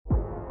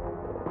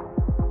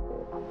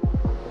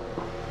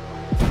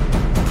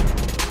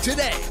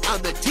Today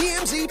on the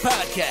TMZ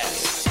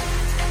Podcast.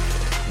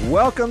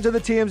 Welcome to the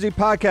TMZ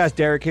Podcast.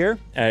 Derek here.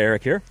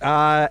 Eric here.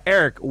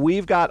 Eric,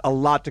 we've got a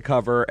lot to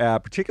cover,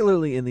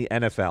 particularly in the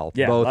NFL,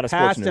 Yeah, a both lot of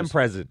sports past news. and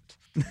present.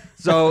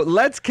 So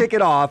let's kick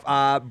it off.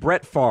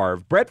 Brett Favre.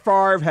 Brett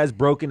Favre has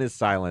broken his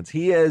silence.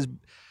 He has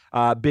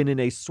been in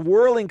a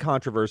swirling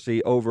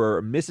controversy over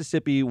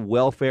Mississippi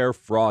welfare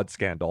fraud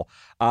scandal,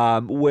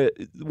 where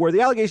the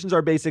allegations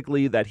are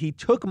basically that he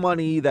took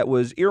money that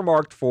was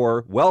earmarked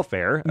for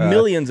welfare,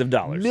 Millions of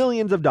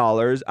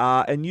dollars,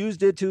 and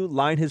used it to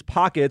line his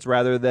pockets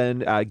rather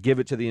than give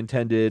it to the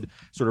intended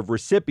sort of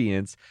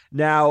recipients.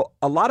 Now,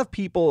 a lot of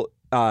people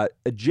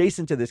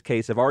adjacent to this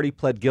case have already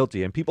pled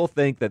guilty, and people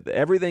think that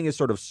everything is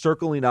sort of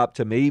circling up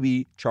to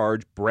maybe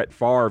charge Brett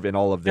Favre in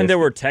all of this. And there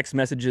were text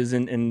messages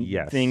and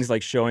Yes. things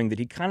like showing that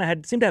he kind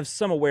of seemed to have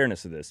some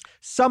awareness of this.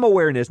 Some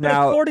awareness. But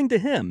Now, according to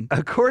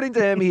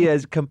him, he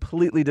has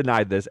completely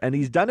denied this, and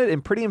he's done it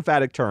in pretty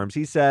emphatic terms.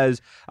 He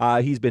says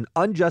he's been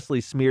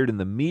unjustly smeared in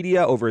the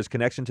media over his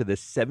connection to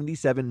this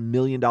 $77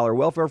 million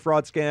welfare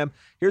fraud scam.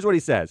 Here's what he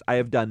says. I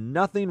have done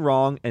nothing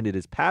wrong, and it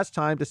is past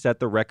time to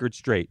set the record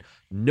straight.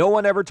 No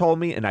one ever told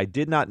me, and I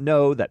did not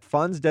know that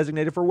funds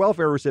designated for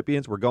welfare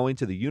recipients were going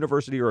to the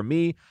university or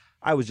me.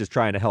 I was just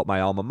trying to help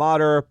my alma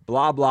mater,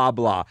 blah, blah,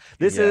 blah.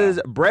 This is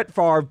Brett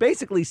Favre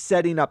basically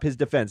setting up his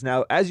defense.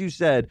 Now, as you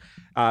said,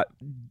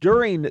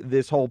 during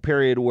this whole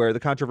period where the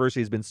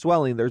controversy has been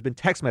swelling, there's been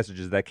text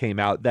messages that came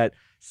out that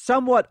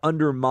somewhat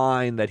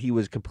undermine that he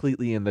was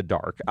completely in the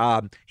dark.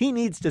 He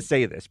needs to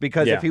say this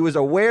because if he was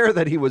aware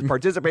that he was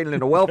participating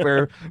in a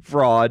welfare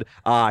fraud,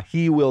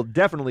 he will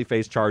definitely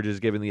face charges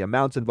given the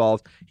amounts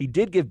involved. He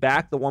did give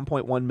back the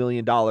 $1.1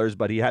 million,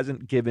 but he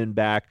hasn't given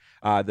back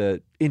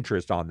the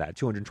interest on that,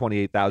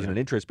 $228,000 in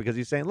interest, because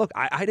he's saying, look,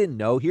 I didn't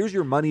know. Here's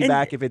your money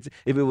back. If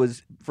it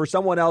was for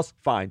someone else,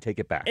 fine, take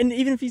it back. and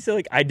even if he said,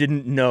 like, I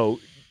didn't know,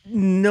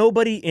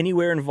 nobody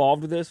anywhere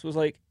involved with this was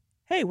like,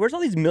 hey, where's all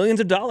these millions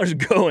of dollars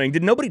going?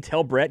 Did nobody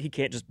tell Brett he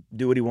can't just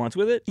do what he wants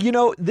with it? You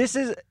know, this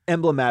is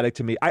emblematic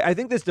to me. I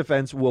think this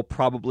defense will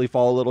probably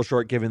fall a little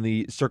short given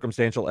the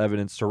circumstantial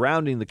evidence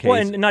surrounding the case. Well,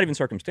 and not even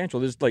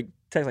circumstantial. There's like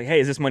text like, hey,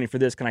 is this money for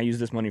this? Can I use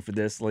this money for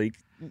this? Like,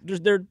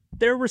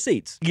 they're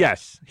receipts.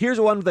 Yes. Here's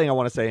one thing I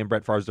want to say in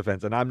Brett Favre's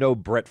defense, and I'm no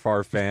Brett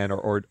Favre fan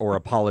or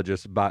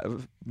apologist by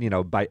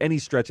any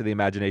stretch of the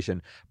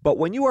imagination. But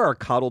when you are a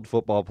coddled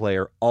football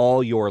player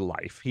all your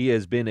life, he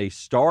has been a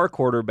star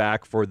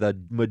quarterback for the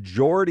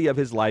majority of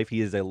his life.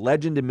 He is a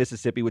legend in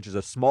Mississippi, which is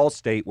a small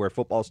state where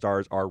football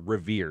stars are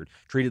revered,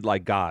 treated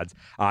like gods.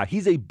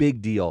 He's a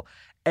big deal.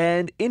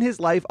 And in his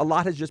life, a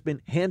lot has just been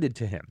handed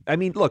to him. I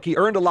mean, look, he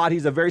earned a lot.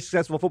 He's a very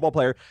successful football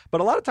player. But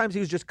a lot of times he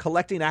was just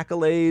collecting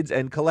accolades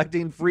and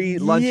collecting free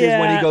lunches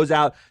when he goes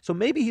out. So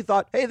maybe he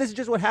thought, hey, this is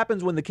just what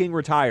happens when the king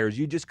retires.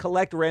 You just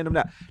collect random.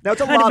 Now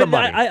it's a lot of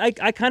money.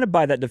 I kind of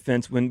buy that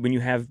defense when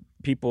you have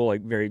people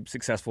like very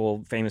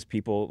successful, famous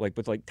people like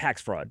with like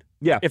tax fraud.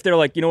 Yeah. If they're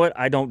like, you know what,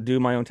 I don't do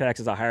my own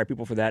taxes. I hire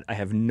people for that. I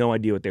have no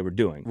idea what they were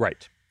doing.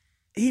 Right.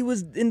 He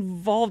was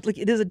involved, like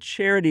it is a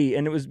charity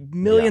and it was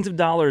millions of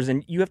dollars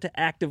and you have to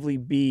actively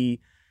be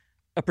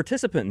a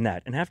participant in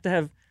that and have to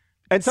have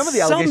and some of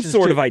the allegations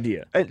sort of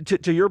idea. And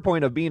to your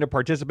point of being a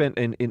participant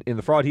in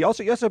the fraud, you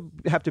also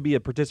have to be a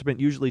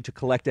participant usually to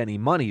collect any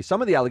money. Some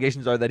of the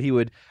allegations are that he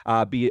would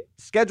be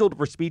scheduled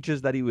for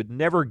speeches that he would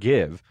never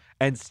give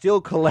and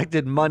still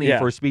collected money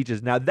for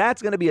speeches. Now,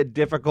 that's going to be a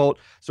difficult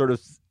sort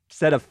of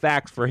set of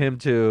facts for him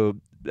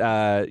to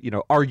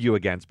argue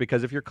against,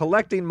 because if you're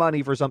collecting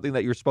money for something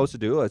that you're supposed to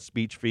do, a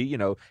speech fee,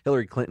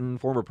 Hillary Clinton,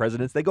 former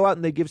presidents, they go out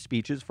and they give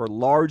speeches for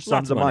large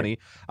sums of money.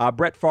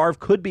 Brett Favre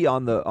could be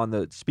on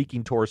the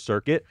speaking tour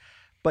circuit,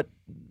 but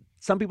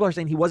some people are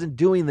saying he wasn't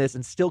doing this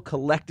and still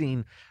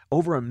collecting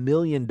over $1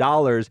 million.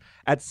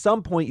 At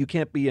some point, you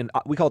can't be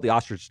we call it the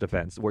ostrich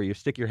defense, where you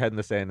stick your head in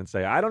the sand and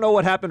say, I don't know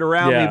what happened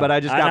around me, but I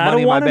just got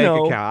money in my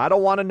bank account. I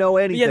don't want to know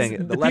anything. Yes,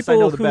 the the less I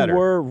know, the people better. who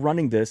were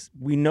running this,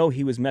 we know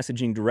he was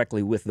messaging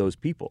directly with those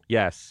people.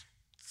 Yes.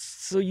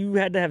 So you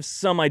had to have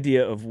some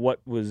idea of what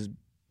was.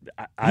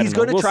 He's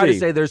going to try to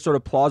say there's sort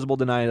of plausible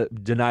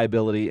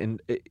deniability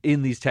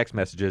in these text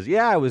messages.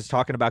 Yeah, I was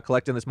talking about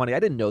collecting this money.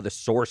 I didn't know the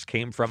source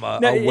came from a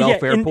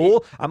welfare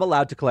pool. I'm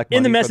allowed to collect money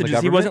in the from messages.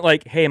 the He wasn't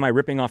like, "Hey, am I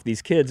ripping off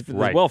these kids for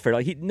this welfare?"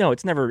 Like, no,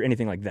 it's never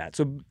anything like that.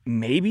 So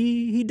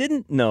maybe he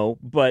didn't know,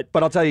 but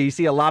I'll tell you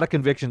see a lot of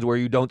convictions where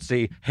you don't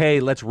see, "Hey,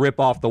 let's rip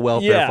off the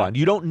welfare fund."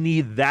 You don't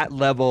need that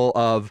level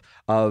of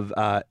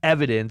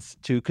evidence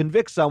to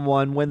convict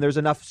someone when there's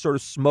enough sort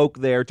of smoke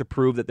there to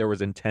prove that there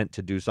was intent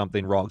to do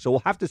something wrong. So we'll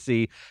have to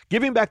see.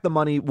 Giving back the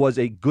money was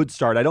a good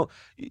start. I don't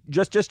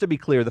just to be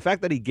clear, the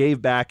fact that he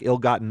gave back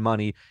ill-gotten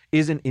money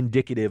isn't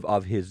indicative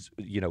of his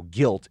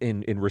guilt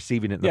in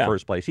receiving it in the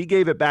first place. He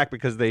gave it back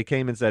because they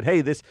came and said,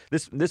 "Hey, this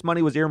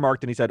money was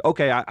earmarked," and he said,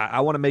 "Okay, I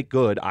want to make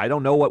good. I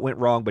don't know what went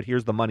wrong, but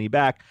here's the money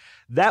back."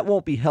 That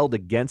won't be held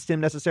against him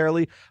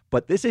necessarily,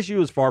 but this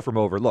issue is far from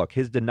over. Look,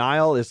 his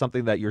denial is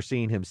something that you're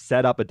seeing him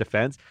set up a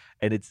defense,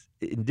 and it's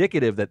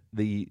indicative that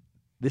the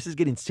this is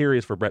getting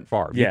serious for Brett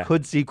Favre. Yeah. You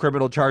could see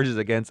criminal charges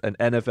against an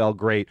NFL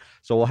great.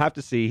 So we'll have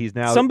to see. He's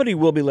now somebody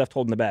will be left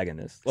holding the bag in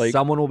this. Like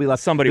someone will be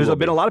left. There's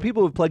been a lot of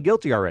people who've pled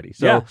guilty already.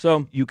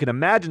 So you can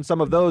imagine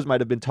some of those might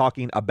have been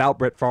talking about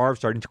Brett Favre,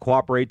 starting to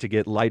cooperate to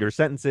get lighter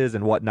sentences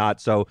and whatnot.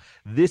 So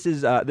this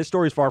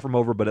story is far from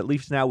over, but at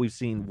least now we've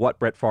seen what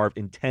Brett Favre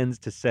intends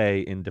to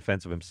say in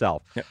defense of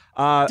himself.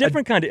 Yep.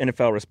 Different kind of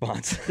NFL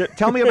response.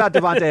 Tell me about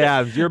Davante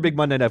Adams. You're a big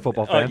Monday Night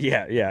Football fan.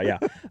 Yeah.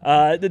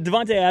 The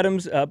Davante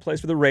Adams plays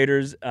for the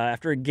Raiders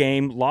after a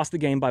game, lost the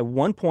game by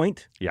 1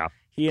 point. Yeah.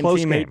 He and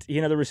he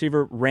and the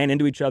receiver ran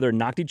into each other,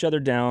 knocked each other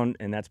down,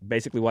 and that's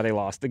basically why they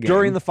lost the game.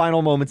 During the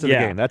final moments of the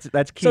game. That's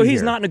key. So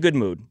he's not in a good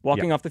mood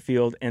walking off the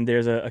field, and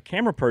there's a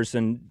camera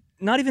person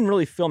not even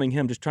really filming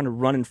him, just trying to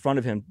run in front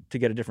of him to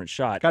get a different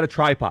shot. Got a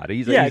tripod.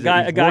 He's a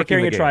guy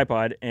carrying a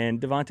tripod,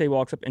 and Davante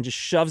walks up and just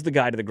shoves the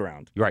guy to the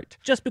ground. Right.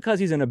 Just because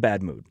he's in a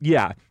bad mood.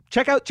 Yeah.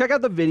 Check out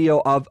the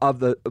video of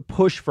the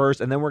push first,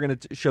 and then we're going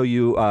to show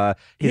you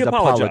his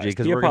apology,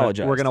 because we're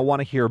going to want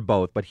to hear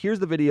both. But here's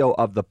the video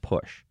of the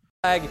push.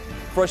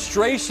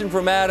 Frustration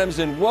from Adams,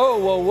 and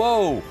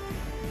whoa.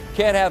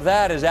 Can't have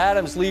that as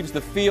Adams leaves the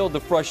field. The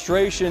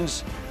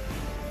frustrations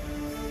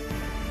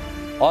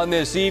on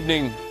this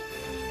evening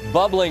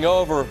bubbling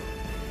over,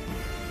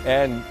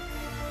 and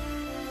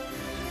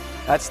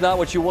that's not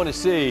what you want to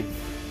see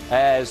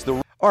as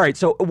the... All right,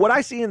 so what I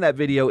see in that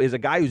video is a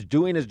guy who's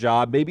doing his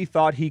job, maybe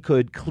thought he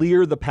could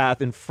clear the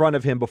path in front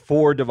of him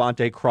before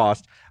Davante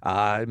crossed.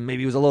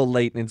 Maybe he was a little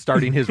late in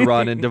starting his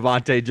run, and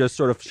Davante just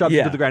sort of shoved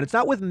him to the ground. It's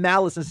not with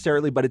malice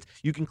necessarily, but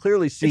you can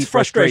clearly see it's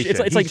frustration.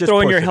 It's like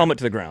throwing your helmet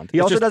to the ground.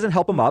 He also doesn't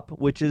help him up,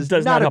 which is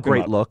not a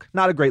great look.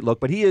 Not a great look,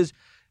 but he is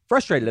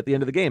frustrated at the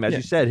end of the game. As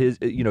you said, his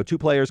two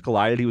players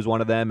collided. He was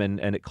one of them,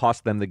 and it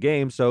cost them the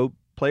game. So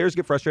players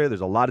get frustrated.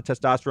 There's a lot of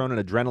testosterone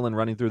and adrenaline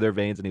running through their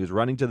veins, and he was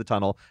running to the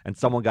tunnel, and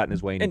someone got in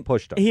his way and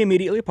pushed him. He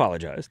immediately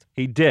apologized.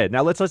 He did.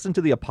 Now let's listen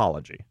to the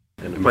apology.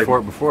 And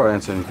before I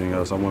answer anything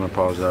else, I want to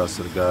apologize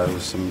to the guy. It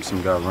was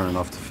some guy running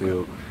off the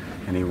field,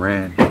 and he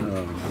ran,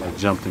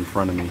 jumped in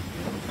front of me.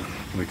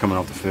 We were coming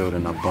off the field,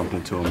 and I bumped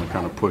into him and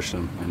kind of pushed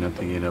him, and then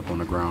he ended up on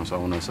the ground. So I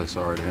want to say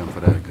sorry to him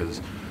for that,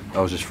 because that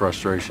was just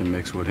frustration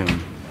mixed with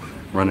him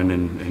running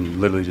and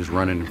literally just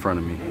running in front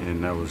of me,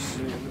 and that was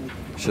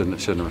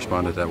shouldn't have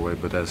responded that way.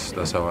 But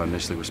that's how I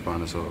initially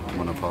responded. So I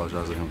want to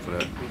apologize to him for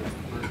that.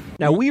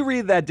 Now we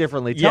read that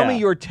differently. Tell me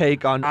your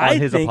take on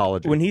his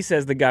apology. When he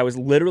says the guy was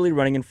literally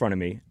running in front of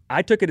me,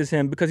 I took it as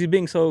him because he's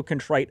being so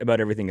contrite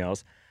about everything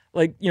else.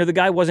 Like, the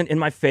guy wasn't in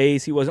my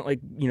face. He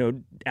wasn't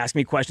asking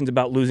me questions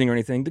about losing or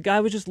anything. The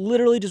guy was just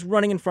literally just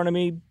running in front of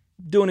me,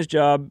 doing his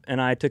job,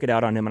 and I took it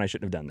out on him, and I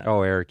shouldn't have done that.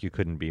 Oh, Eric, you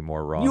couldn't be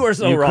more wrong. You are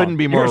so wrong. You couldn't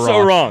be more wrong. You're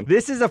so wrong.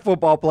 This is a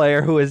football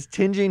player who is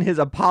tinging his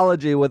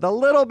apology with a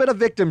little bit of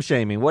victim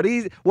shaming. What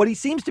he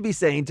seems to be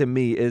saying to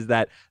me is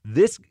that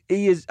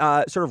he is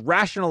sort of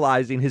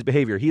rationalizing his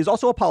behavior. He is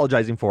also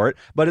apologizing for it,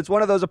 but it's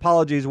one of those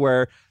apologies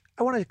where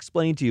I want to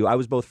explain to you, I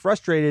was both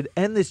frustrated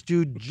and this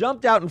dude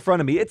jumped out in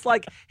front of me. It's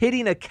like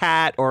hitting a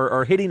cat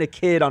or hitting a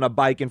kid on a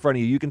bike in front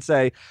of you. You can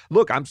say,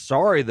 look, I'm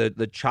sorry that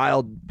the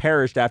child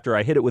perished after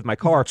I hit it with my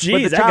car, Jeez,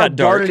 but the child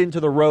darted into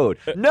the road.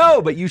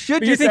 No, but you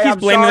should just say, he's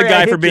blaming the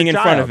guy for being in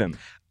front of him?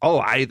 Oh,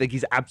 I think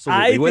he's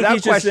absolutely,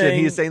 without question,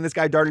 he's saying this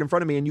guy darted in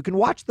front of me. And you can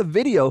watch the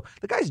video.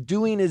 The guy's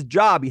doing his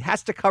job. He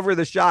has to cover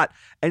the shot,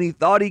 and he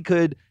thought he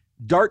could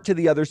dart to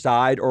the other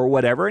side or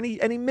whatever, and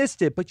he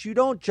missed it. But you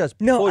don't just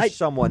push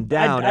someone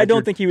down. I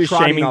don't think he was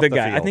shaming the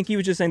guy. I think he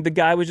was just saying the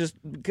guy was just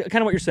kind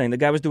of what you're saying. The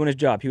guy was doing his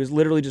job. He was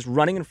literally just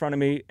running in front of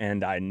me,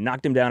 and I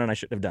knocked him down, and I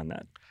shouldn't have done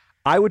that.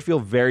 I would feel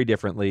very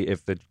differently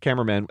if the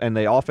cameraman, and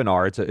they often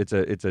are, it's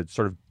a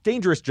sort of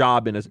dangerous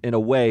job in a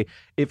way,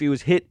 if he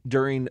was hit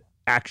during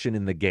action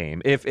in the game.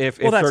 If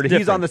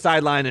he's on the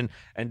sideline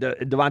and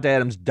Davante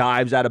Adams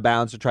dives out of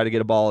bounds to try to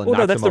get a ball and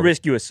knocks that's him the over.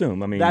 risk you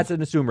assume. I mean, that's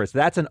an assumed risk.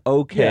 That's an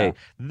okay. Yeah.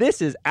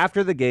 This is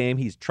after the game.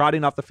 He's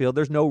trotting off the field.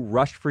 There's no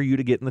rush for you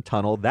to get in the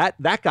tunnel. That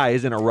guy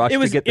is in a rush to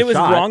get the shot. It was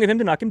wrong of him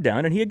to knock him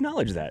down, and he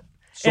acknowledged that.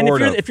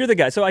 If you're the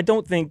guy, so I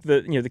don't think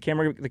the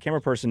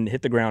camera person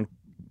hit the ground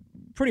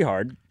pretty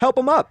hard. Help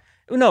him up.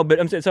 No, but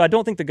I'm saying, so I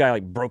don't think the guy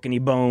broke any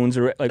bones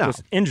or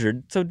was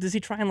injured. So does he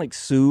try and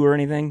sue or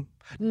anything?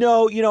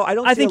 No, I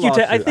don't. I think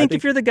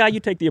if you're the guy, you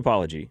take the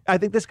apology. I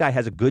think this guy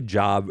has a good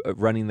job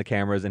running the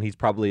cameras, and he's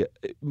probably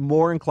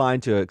more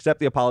inclined to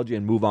accept the apology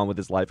and move on with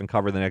his life and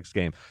cover the next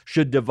game.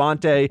 Should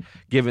Davante,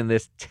 given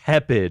this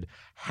tepid,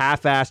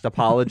 half-assed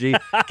apology,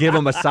 give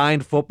him a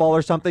signed football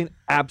or something?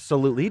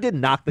 Absolutely. He did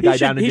knock the guy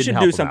down and didn't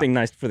help him. He should do something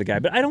nice for the guy,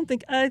 but I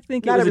think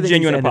it was a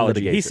genuine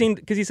apology.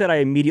 Because he said, I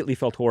immediately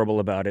felt horrible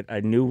about it.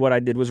 I knew what I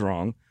did was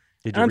wrong.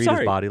 Did you read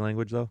his body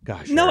language, though?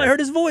 Gosh. No, I heard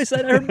his voice.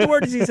 I heard the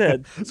words he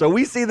said. So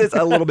we see this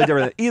a little bit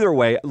different. Either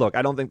way, look,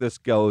 I don't think this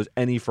goes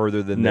any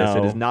further than this.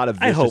 It is not a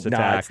vicious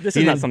attack. This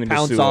is not something to sue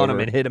pounce on over. him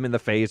and hit him in the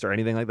face or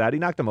anything like that. He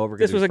knocked him over.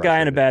 This was a guy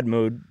in a bad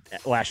mood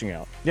lashing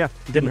out. Yeah.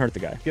 Didn't hurt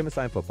the guy. Give him a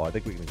signed football. I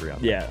think we can agree on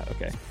that. Yeah,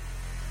 okay.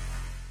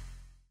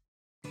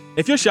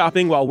 If you're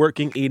shopping while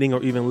working, eating,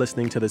 or even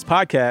listening to this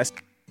podcast,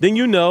 then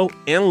you know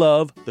and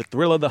love the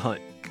thrill of the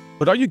hunt.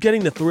 But are you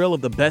getting the thrill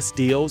of the best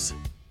deals?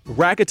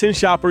 Rakuten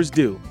shoppers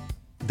do.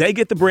 They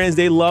get the brands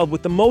they love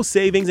with the most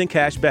savings and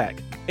cash back.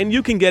 And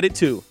you can get it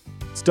too.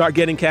 Start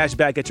getting cash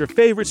back at your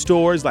favorite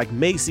stores like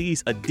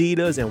Macy's,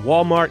 Adidas, and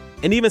Walmart,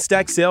 and even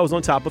stack sales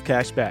on top of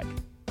cash back.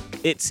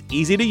 It's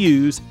easy to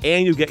use,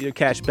 and you get your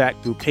cash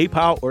back through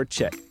PayPal or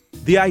check.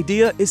 The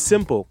idea is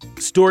simple.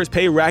 Stores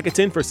pay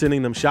Rakuten for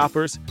sending them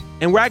shoppers,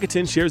 and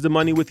Rakuten shares the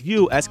money with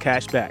you as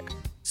cash back.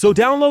 So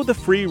download the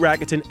free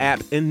Rakuten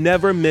app and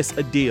never miss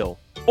a deal.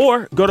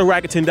 Or go to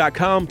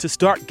Rakuten.com to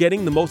start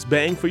getting the most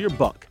bang for your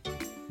buck.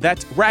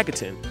 That's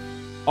Rakuten.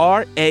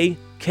 Rakuten.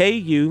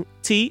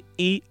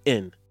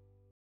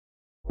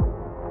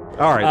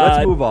 All right,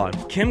 let's move on.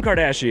 Kim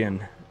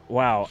Kardashian,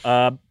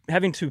 wow,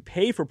 having to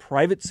pay for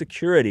private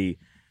security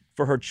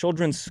for her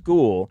children's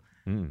school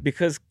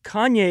because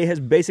Kanye has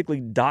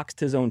basically doxed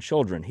his own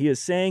children. He is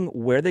saying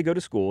where they go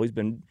to school. He's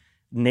been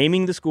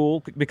naming the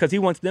school because he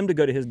wants them to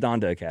go to his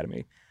Donda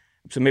Academy.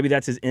 So maybe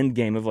that's his end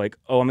game of like,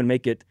 oh, I'm going to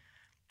make it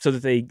so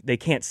that they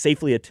can't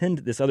safely attend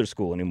this other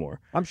school anymore.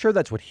 I'm sure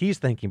that's what he's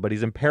thinking, but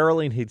he's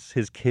imperiling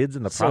his kids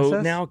in the process.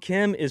 So now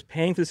Kim is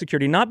paying for the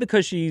security, not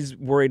because she's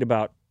worried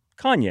about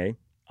Kanye,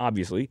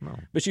 obviously,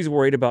 but she's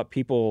worried about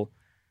people,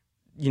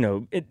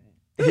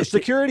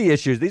 security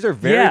issues. These are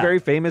very, very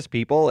famous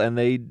people, and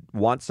they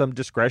want some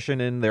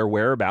discretion in their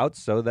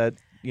whereabouts so that,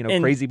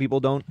 crazy people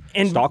don't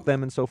stalk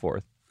them and so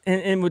forth.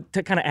 And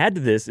to kind of add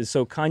to this is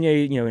so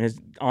Kanye, in his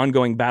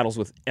ongoing battles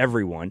with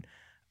everyone,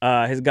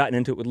 has gotten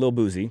into it with Lil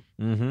Boosie,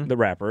 the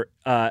rapper,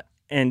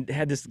 and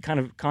had this kind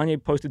of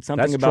Kanye posted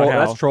something about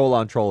how that's troll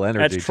on troll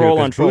energy. That's troll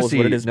on troll Boosie is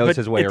what it is. knows but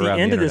his way at around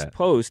the end the of this internet.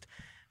 post,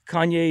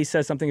 Kanye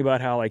says something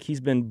about how like he's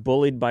been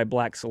bullied by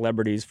black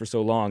celebrities for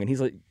so long, and he's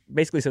like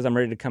basically says I'm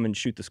ready to come and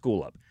shoot the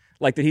school up,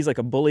 like that he's like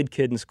a bullied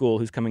kid in school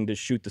who's coming to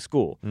shoot the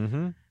school.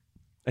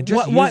 And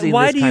just using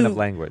this kind of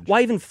language.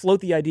 Why even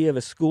float the idea of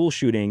a school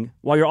shooting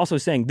while you're also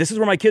saying this is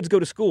where my kids go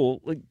to school?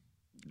 Like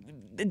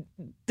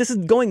this is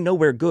going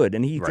nowhere good,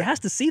 and he has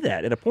to see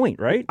that at a point,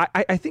 right?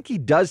 I think he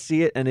does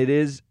see it, and it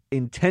is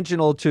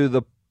intentional to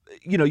the.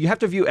 You have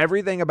to view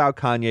everything about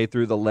Kanye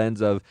through the lens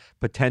of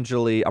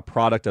potentially a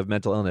product of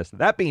mental illness.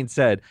 That being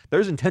said,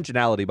 there's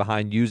intentionality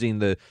behind using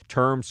the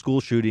term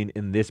school shooting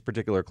in this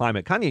particular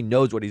climate. Kanye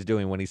knows what he's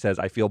doing when he says,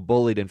 I feel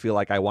bullied and feel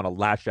like I want to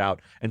lash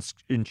out and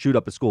shoot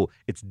up a school.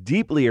 It's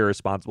deeply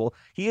irresponsible.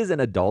 He is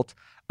an adult.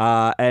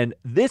 And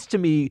this, to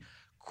me,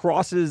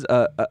 crosses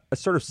a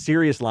sort of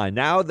serious line.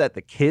 Now that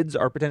the kids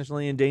are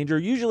potentially in danger,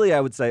 usually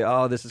I would say,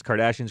 oh, this is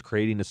Kardashians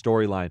creating a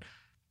storyline.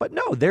 But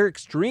no, they're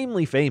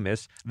extremely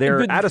famous.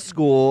 They're at a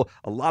school.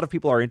 A lot of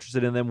people are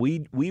interested in them.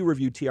 We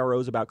review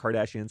TROs about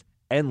Kardashians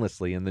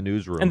endlessly in the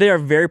newsroom. And they are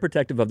very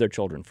protective of their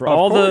children. For Of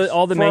all course, the for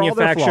all their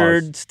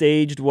manufactured, flaws.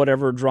 staged,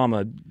 whatever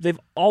drama, they've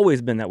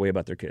always been that way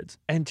about their kids.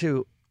 And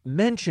to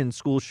mention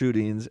school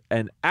shootings,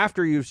 and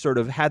after you've sort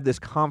of had this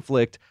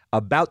conflict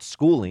about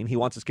schooling, he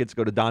wants his kids to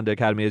go to Donda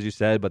Academy, as you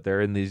said, but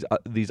they're in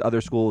these other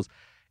schools.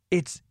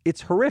 It's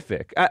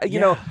horrific.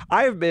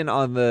 I have been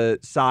on the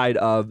side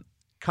of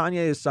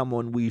Kanye is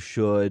someone we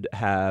should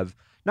have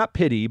not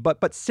pity,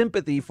 but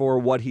sympathy for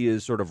what he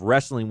is sort of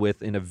wrestling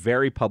with in a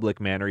very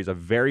public manner. He's a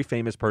very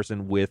famous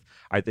person with,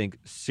 I think,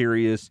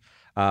 serious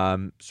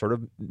sort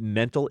of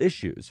mental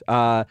issues,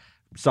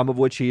 some of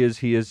which he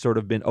has sort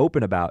of been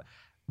open about.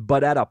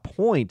 But at a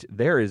point,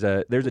 there's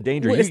a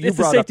danger. Well, You it's the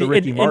brought up the safety,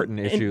 Ricky and- Martin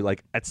and- issue.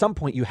 Like at some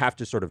point, you have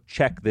to sort of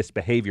check this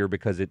behavior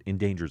because it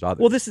endangers others.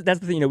 Well, that's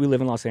the thing. We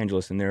live in Los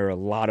Angeles, and there are a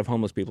lot of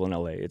homeless people in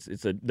LA.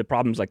 The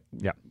problem's like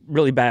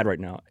really bad right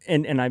now,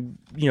 and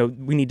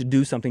we need to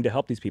do something to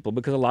help these people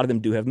because a lot of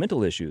them do have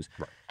mental issues.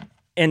 Right.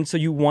 And so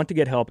you want to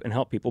get help and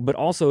help people, but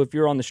also if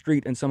you're on the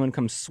street and someone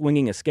comes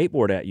swinging a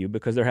skateboard at you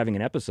because they're having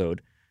an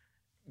episode,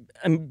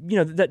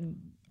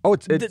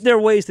 there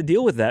are ways to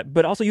deal with that,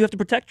 but also you have to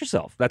protect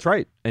yourself. That's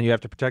right. And you have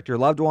to protect your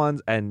loved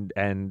ones. And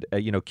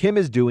Kim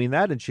is doing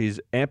that, and she's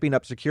amping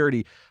up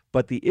security.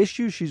 But the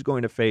issue she's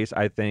going to face,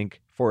 I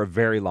think, for a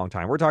very long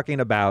time. We're talking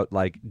about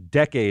like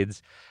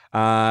decades.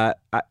 I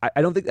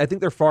think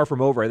they're far from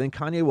over. I think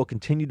Kanye will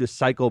continue to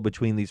cycle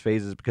between these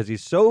phases because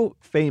he's so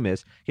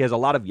famous. He has a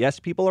lot of yes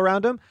people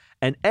around him,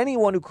 and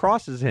anyone who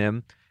crosses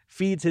him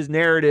feeds his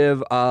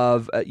narrative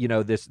of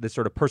this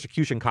sort of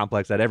persecution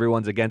complex that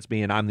everyone's against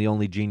me and I'm the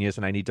only genius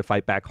and I need to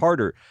fight back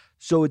harder.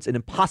 So it's an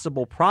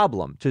impossible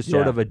problem to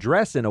sort of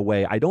address in a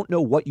way. I don't know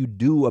what you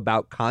do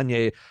about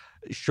Kanye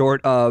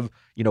short of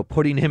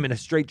putting him in a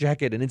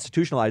straitjacket and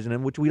institutionalizing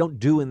him, which we don't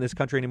do in this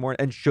country anymore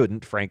and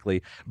shouldn't,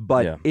 frankly.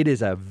 But it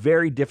is a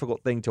very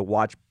difficult thing to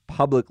watch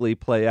publicly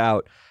play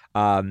out.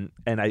 And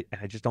I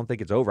just don't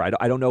think it's over.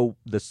 I don't know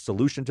the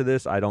solution to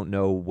this. I don't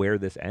know where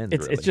this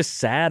ends. It's just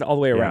sad all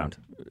the way around.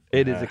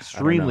 It is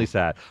extremely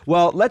sad.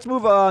 Well, let's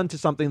move on to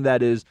something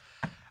that is,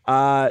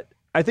 I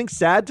think,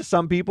 sad to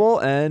some people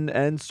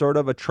and sort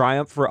of a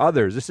triumph for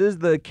others. This is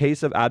the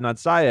case of Adnan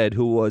Syed,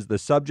 who was the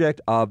subject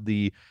of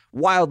the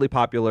wildly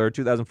popular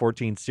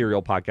 2014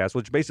 Serial podcast,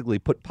 which basically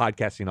put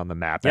podcasting on the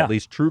map. At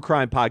least true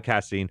crime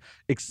podcasting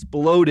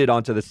exploded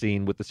onto the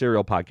scene with the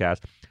Serial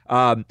podcast.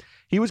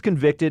 He was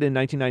convicted in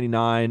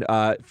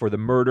 1999 for the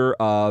murder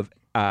of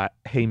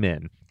Hae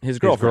Min, His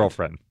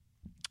girlfriend.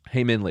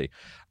 Hae Min Lee.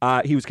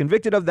 He was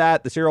convicted of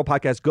that. The Serial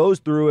Podcast goes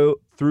through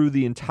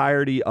the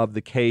entirety of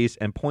the case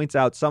and points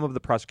out some of the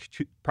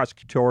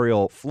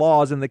prosecutorial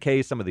flaws in the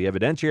case, some of the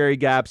evidentiary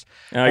gaps.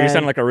 You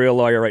sound like a real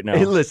lawyer right now.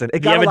 Hey, listen, it the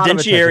got a lot of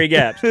evidentiary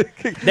gaps.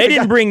 They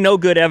didn't bring no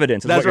good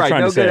evidence. Is That's what you're right.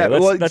 trying No to say.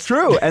 good. Well, that's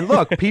true. And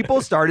look,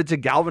 people started to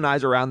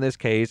galvanize around this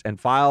case and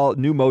file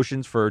new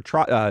motions for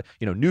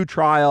new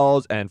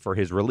trials and for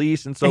his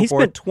release and so and he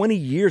forth. spent 20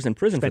 years in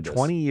prison for Spent this.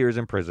 20 years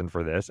in prison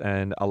for this,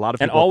 and a lot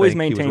of And people always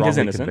think he was maintained his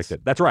wrongly innocence.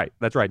 convicted.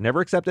 That's right.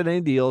 Never accepted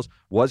any deals.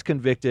 Was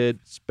convicted.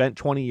 Spent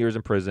 20 years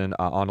in prison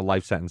on a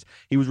life sentence.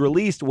 He was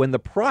released when the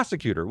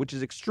prosecutor, which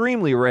is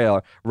extremely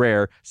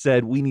rare,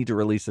 said we need to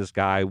release this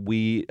guy.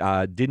 We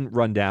didn't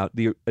run down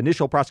the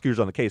initial prosecutors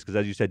on the case because,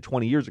 as you said,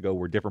 20 years ago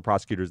were different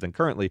prosecutors than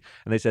currently,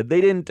 and they said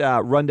they didn't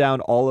run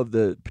down all of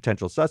the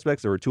potential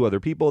suspects. There were 2 other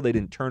people. They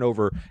didn't turn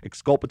over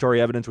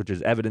exculpatory evidence, which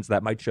is evidence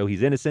that might show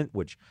he's innocent.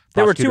 Which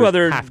there were 2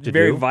 other have to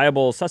very do.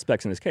 viable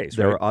suspects in this case.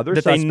 There right? were other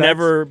that suspects. they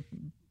never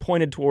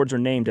pointed towards or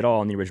named at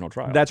all in the original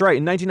trial. That's right.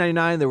 In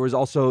 1999, there was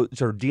also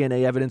sort of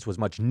DNA evidence was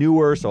much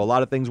newer, so a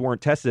lot of things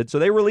weren't tested. So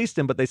they released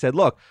him, but they said,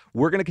 look,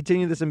 we're going to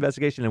continue this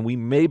investigation, and we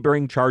may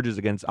bring charges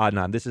against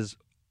Adnan. This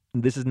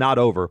is not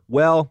over.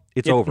 Well,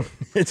 it's over.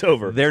 It's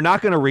over. They're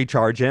not going to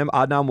recharge him.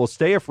 Adnan will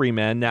stay a free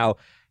man. Now,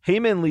 Hae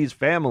Min Lee's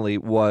family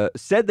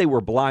said they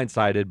were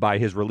blindsided by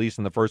his release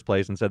in the first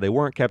place and said they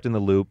weren't kept in the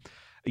loop.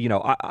 You know,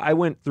 I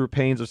went through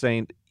pains of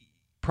saying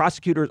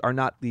prosecutors are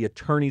not the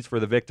attorneys for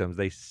the victims.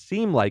 They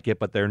seem like it,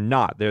 but they're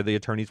not. They're the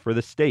attorneys for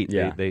the state.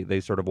 Yeah. They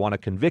sort of want to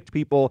convict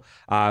people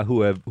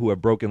who have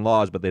broken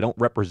laws, but they don't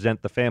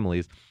represent the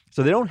families.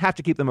 So they don't have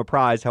to keep them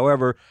apprised.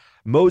 However,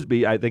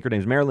 Mosby, I think her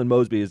name's Marilyn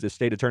Mosby, is the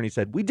state attorney,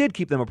 said, we did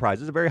keep them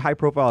apprised. It's a very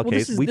high-profile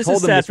case. We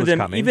told them this was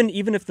coming.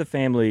 Even if the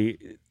family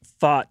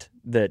thought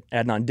that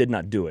Adnan did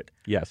not do it.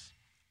 Yes.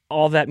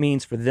 All that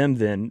means for them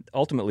then,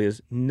 ultimately,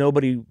 is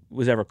nobody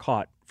was ever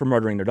caught for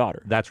murdering their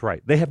daughter. That's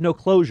right. They have no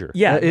closure.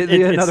 Yeah.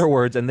 In other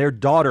words, and their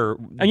daughter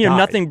And died.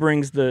 nothing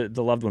brings the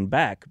loved one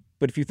back.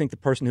 But if you think the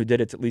person who did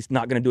it's at least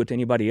not going to do it to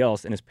anybody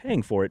else and is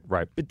paying for it,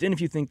 Right. But then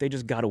if you think they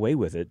just got away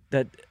with it,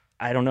 that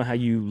I don't know how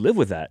you live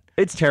with that.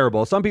 It's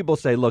terrible. Some people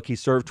say, look, he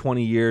served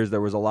 20 years.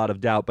 There was a lot of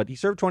doubt, but he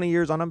served 20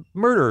 years on a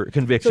murder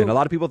conviction. So- a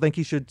lot of people think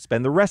he should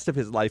spend the rest of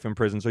his life in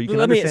prison, so you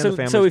can understand the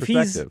family's so if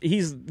perspective.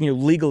 he's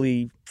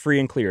legally free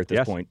and clear at this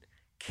Yes. point,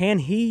 can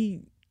he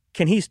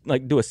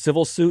like do a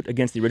civil suit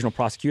against the original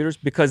prosecutors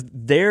because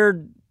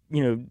their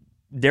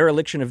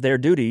dereliction of their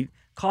duty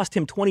cost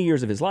him 20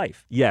 years of his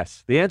life?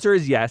 Yes. The answer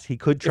is yes. He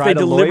could If try they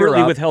to lawyer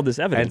deliberately up withheld this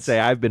evidence and say,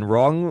 I've been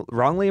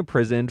wrongly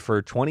imprisoned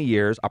for 20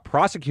 years. A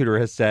prosecutor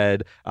has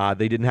said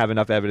they didn't have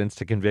enough evidence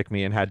to convict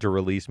me and had to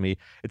release me.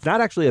 It's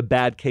not actually a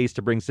bad case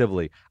to bring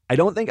civilly. I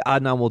don't think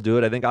Adnan will do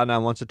it. I think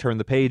Adnan wants to turn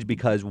the page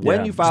because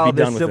when you just file be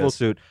this done with civil this.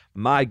 suit,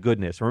 my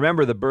goodness.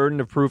 Remember, the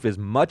burden of proof is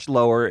much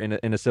lower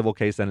in a civil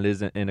case than it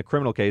is in a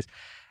criminal case.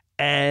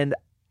 And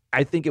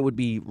I think it would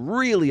be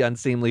really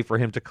unseemly for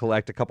him to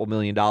collect a couple $1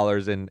 million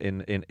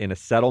in a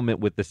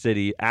settlement with the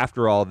city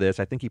after all this.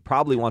 I think he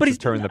probably wants to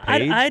turn the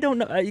page. I don't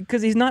know,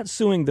 because he's not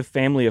suing the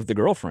family of the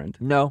girlfriend.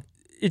 No.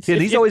 It's,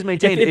 And he's always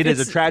maintained if it is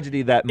a it's-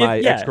 tragedy that my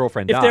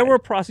ex-girlfriend died. If there were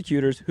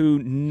prosecutors who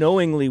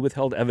knowingly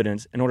withheld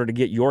evidence in order to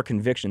get your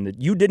conviction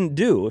that you didn't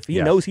do, if he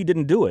Yes. knows he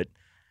didn't do it,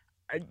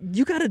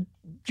 you gotta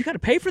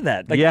pay for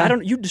that. Like, Yeah.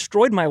 you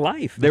destroyed my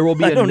life. There will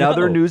be I don't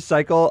another know. news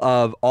cycle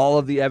of all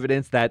of the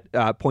evidence that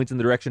points in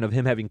the direction of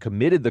him having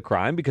committed the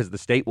crime, because the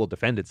state will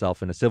defend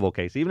itself in a civil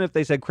case. Even if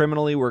they said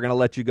criminally, we're going to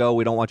let you go,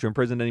 we don't want you in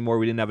prison anymore,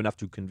 we didn't have enough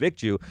to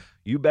convict you,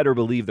 you better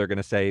believe they're going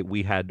to say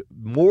we had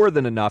more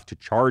than enough to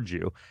charge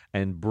you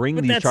and bring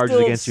But these that's charges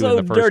still against you so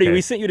in the first dirty. case.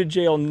 We sent you to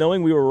jail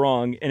knowing we were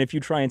wrong, and if you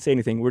try and say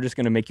anything, we're just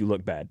going to make you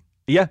look bad.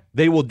 Yeah,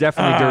 they will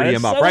definitely dirty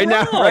that's him up. so Right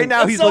now, wrong. right now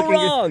That's he's so looking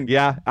wrong.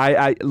 Yeah,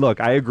 I look,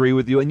 I agree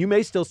with you. And you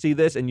may still see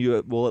this, and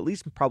you will at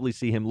least probably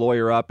see him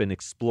lawyer up and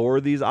explore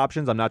these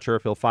options. I'm not sure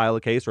if he'll file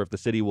a case or if the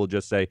city will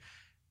just say,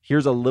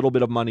 here's a little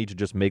bit of money to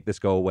just make this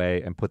go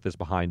away and put this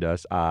behind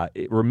us.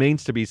 It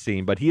remains to be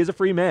seen, but he is a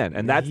free man,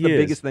 and that's He the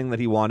is. biggest thing that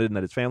he wanted and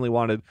that his family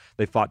wanted.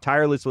 They fought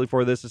tirelessly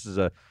for this. This is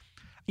a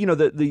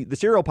the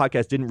Serial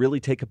Podcast didn't really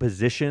take a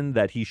position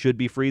that he should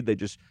be freed. They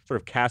just sort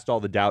of cast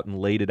all the doubt and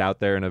laid it out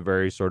there in a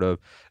very sort of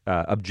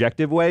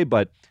objective way.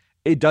 But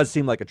it does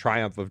seem like a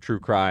triumph of true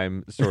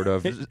crime sort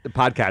of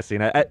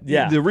podcasting.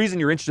 Yeah. The reason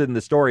you're interested in the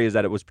story is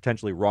that it was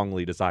potentially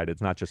wrongly decided.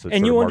 It's not just a And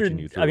sort you of wondered, marching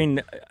you through. I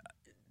mean,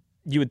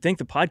 you would think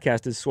the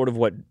podcast is sort of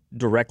what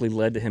directly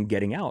led to him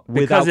getting out.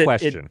 Without Because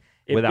question.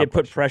 It Without put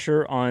question.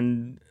 pressure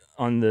on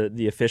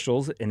the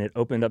officials, and it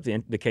opened up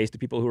the case to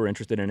people who were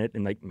interested in it,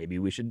 and like, maybe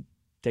we should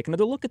take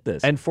another look at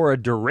this. And for a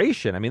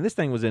duration, I mean, this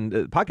thing was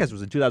the podcast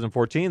was in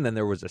 2014. Then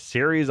there was a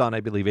series on, I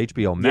believe,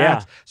 HBO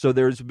Max. Yeah. So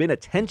there's been a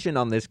tension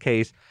on this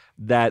case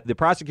that the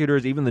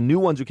prosecutors, even the new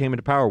ones who came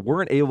into power,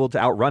 weren't able to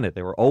outrun it.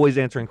 They were always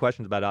answering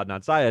questions about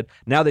Adnan Syed.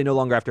 Now they no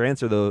longer have to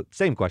answer the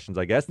same questions,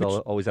 I guess. They'll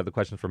always have the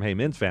questions from Hae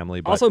Min's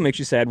family. But also makes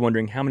you sad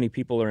wondering how many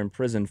people are in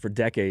prison for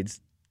decades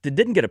that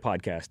didn't get a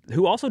podcast,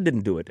 who also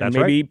didn't do it. That's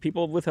and maybe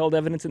people withheld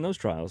evidence in those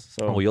trials.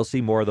 So Oh, you'll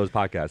see more of those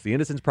podcasts. The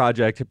Innocence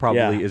Project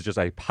probably is just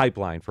a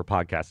pipeline for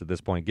podcasts at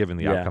this point, given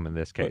the outcome in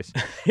this case.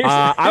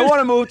 I want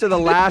to move to the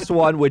last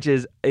one, which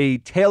is a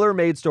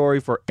tailor-made story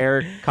for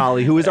Eric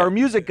Colley, who is our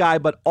music guy,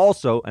 but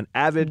also an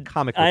avid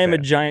comic book I am fan.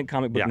 a giant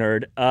comic book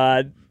nerd.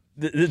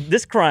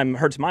 This crime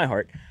hurts my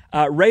heart.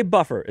 Ray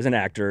Buffer is an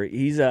actor.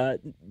 He's one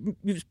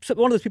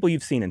of those people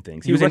you've seen in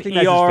things. He You was in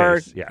recognize ER,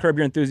 his face, yeah. Curb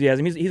Your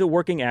Enthusiasm. He's a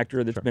working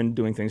actor that's been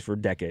doing things for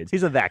decades.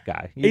 He's a that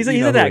guy. He's You a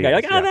know that who guy. he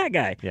Like, is. that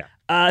guy.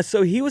 Yeah.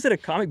 So he was at a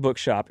comic book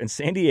shop in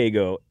San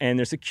Diego, and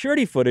there's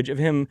security footage of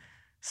him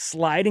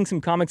sliding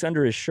some comics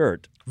under his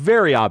shirt.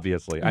 Very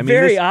obviously. I mean,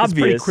 Very this is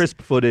pretty obvious.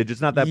 crisp footage.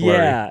 It's not that blurry.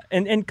 Yeah,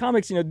 and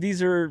comics,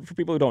 these are, for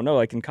people who don't know,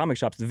 like in comic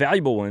shops, the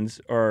valuable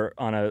ones are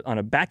on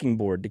a backing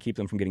board to keep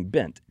them from getting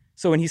bent.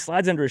 So when he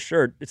slides under his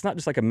shirt, it's not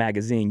just like a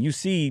magazine. You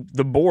see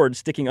the board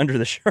sticking under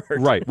the shirt.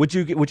 Right, which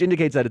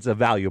indicates that it's a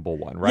valuable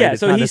one, right? Yeah,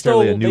 it's so not he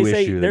necessarily stole. a new They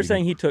say issue. they're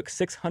saying he took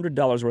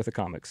 $600 worth of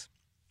comics,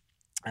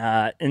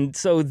 and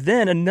so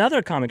then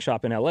another comic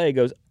shop in LA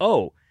goes,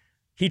 "Oh,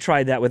 he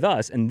tried that with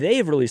us," and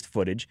they've released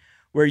footage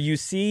where you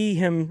see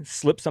him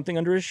slip something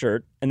under his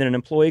shirt, and then an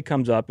employee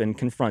comes up and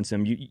confronts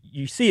him.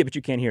 You see it, but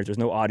you can't hear it. There's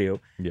no audio.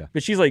 Yeah.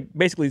 But she's like,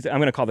 basically, I'm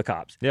going to call the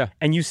cops. Yeah.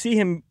 And you see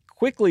him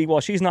quickly, while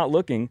she's not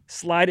looking,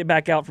 slide it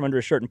back out from under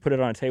his shirt and put it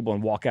on a table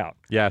and walk out.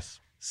 Yes.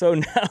 So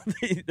now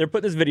they're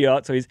putting this video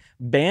out. So he's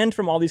banned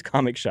from all these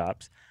comic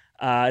shops.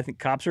 I think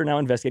cops are now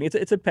investigating.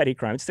 It's a petty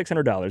crime. It's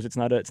 $600.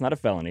 It's not a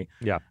felony.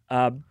 Yeah.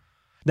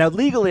 Now,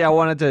 legally, I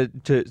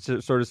wanted to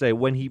sort of say,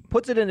 when he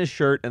puts it in his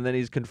shirt and then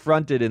he's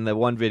confronted in the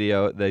one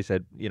video, they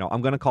said,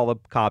 I'm going to call the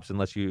cops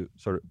unless you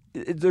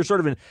there's sort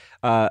of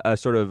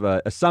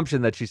an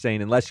assumption that she's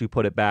saying, unless you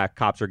put it back,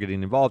 cops are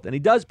getting involved. And he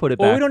does put it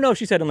back. Well, we don't know if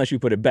she said unless you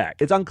put it back.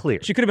 It's unclear.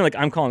 She could have been like,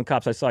 I'm calling the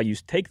cops. I saw you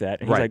take that.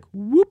 And he's Right. like,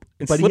 whoop,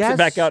 and But he slips has- it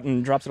back out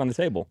and drops it on the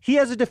table. He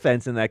has a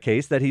defense in that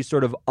case that he's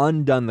sort of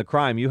undone the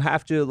crime. You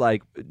have to,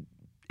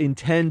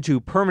 intend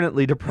to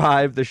permanently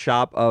deprive the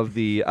shop of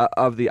the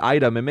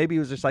item, and maybe he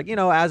was just like,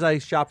 as I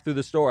shop through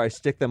the store, I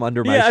stick them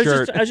under my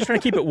shirt. I was just trying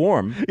to keep it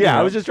warm. Yeah,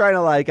 I was just trying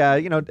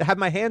to have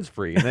my hands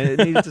free, and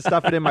I needed to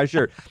stuff it in my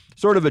shirt.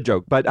 Sort of a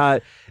joke,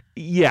 but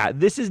yeah,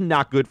 this is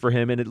not good for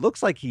him, and it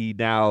looks like he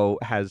now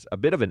has a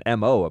bit of an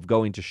MO of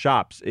going to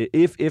shops.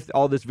 If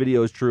all this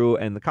video is true,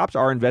 and the cops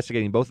are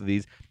investigating both of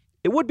these,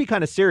 it would be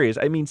kind of serious.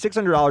 I mean,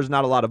 $600 is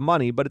not a lot of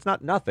money, but it's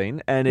not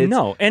nothing, and it's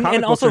and comic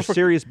books also are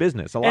serious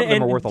business. A lot of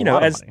them are worth a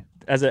lot of money.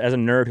 As a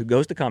nerd who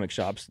goes to comic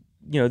shops,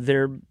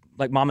 they're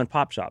like mom and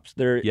pop shops.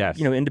 They're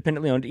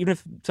independently owned. Even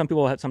if some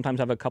people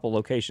sometimes have a couple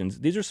locations,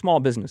 these are small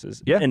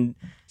businesses. Yeah, and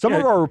some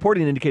of our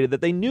reporting indicated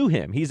that they knew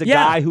him. He's a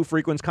guy who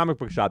frequents comic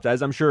book shops.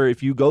 As I'm sure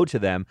if you go to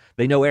them,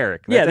 they know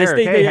Eric. That's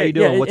Eric. Hey, how you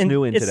doing? What's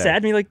new in today? It's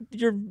sad to me. Like,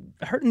 you're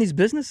hurting these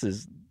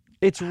businesses.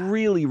 It's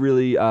really,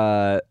 really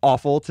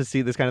awful to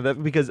see this kind of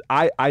thing, because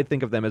I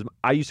think of them as,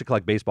 I used to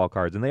collect baseball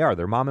cards, and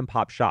they're mom and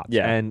pop shops.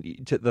 Yeah. And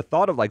the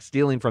thought of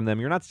stealing from them,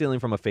 you're not stealing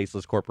from a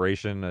faceless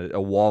corporation, a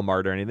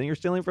Walmart or anything. You're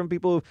stealing from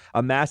people who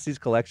amass these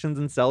collections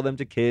and sell them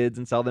to kids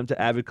and sell them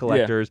to avid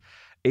collectors.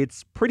 Yeah.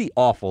 It's pretty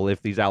awful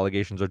if these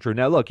allegations are true.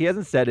 Now, look, he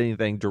hasn't said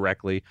anything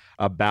directly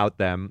about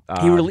them.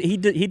 He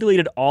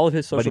deleted all of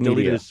his social media. But he deleted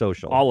media. his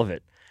social. All of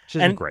it. Which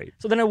isn't great.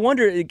 So then I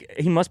wonder,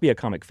 he must be a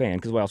comic fan,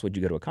 because why else would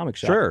you go to a comic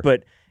shop? Sure.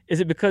 But is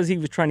it because he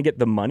was trying to get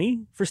the money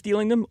for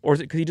stealing them, or is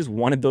it because he just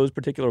wanted those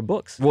particular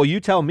books? Well, you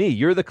tell me.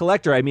 You're the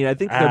collector. I mean, I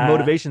think their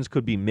motivations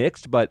could be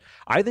mixed, but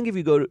I think if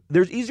you go to,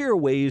 there's easier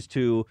ways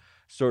to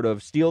sort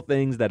of steal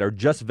things that are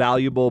just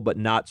valuable, but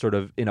not sort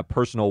of in a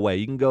personal way.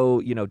 You can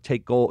go,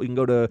 take gold. You can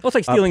go to. Well, it's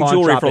like stealing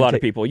jewelry for a lot of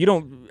people. You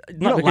don't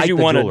because like you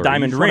the want jewelry. a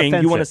diamond You just ring.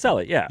 wanna You want to fence it. sell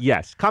it. Yeah.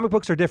 Yes. Comic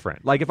books are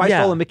different. Like if I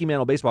stole a Mickey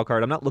Mantle baseball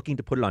card, I'm not looking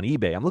to put it on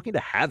eBay. I'm looking to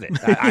have it.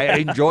 I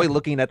enjoy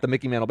looking at the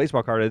Mickey Mantle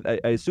baseball card.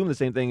 I assume the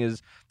same thing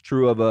is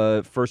true of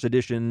a first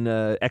edition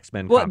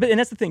X-Men comic. And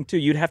that's the thing too.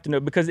 You'd have to know,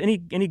 because any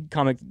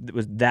comic that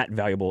was that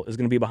valuable is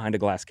going to be behind a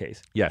glass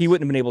case. Yes. He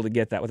wouldn't have been able to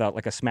get that without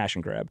like a smash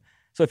and grab.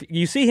 So if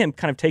you see him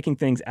kind of taking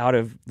things out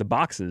of the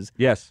boxes.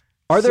 Yes.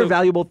 Are there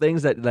valuable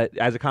things that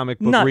as a comic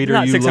book reader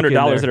not you look in $600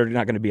 there? that are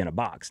not going to be in a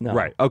box? No.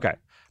 Right. Okay.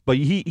 But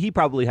he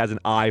probably has an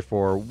eye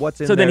for what's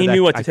in so there. then he that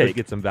knew what to I could take.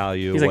 get some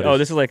value. He's like,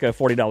 this is like a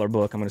 $40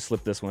 book. I'm going to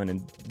slip this one and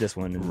this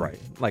one. And right,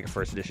 like a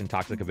first edition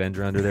Toxic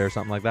Avenger under there or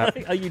something like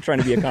that. Are you trying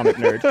to be a comic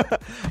nerd?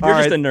 You're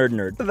just a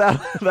nerd.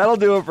 That'll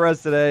do it for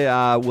us today.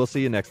 We'll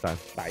see you next time.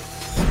 Bye.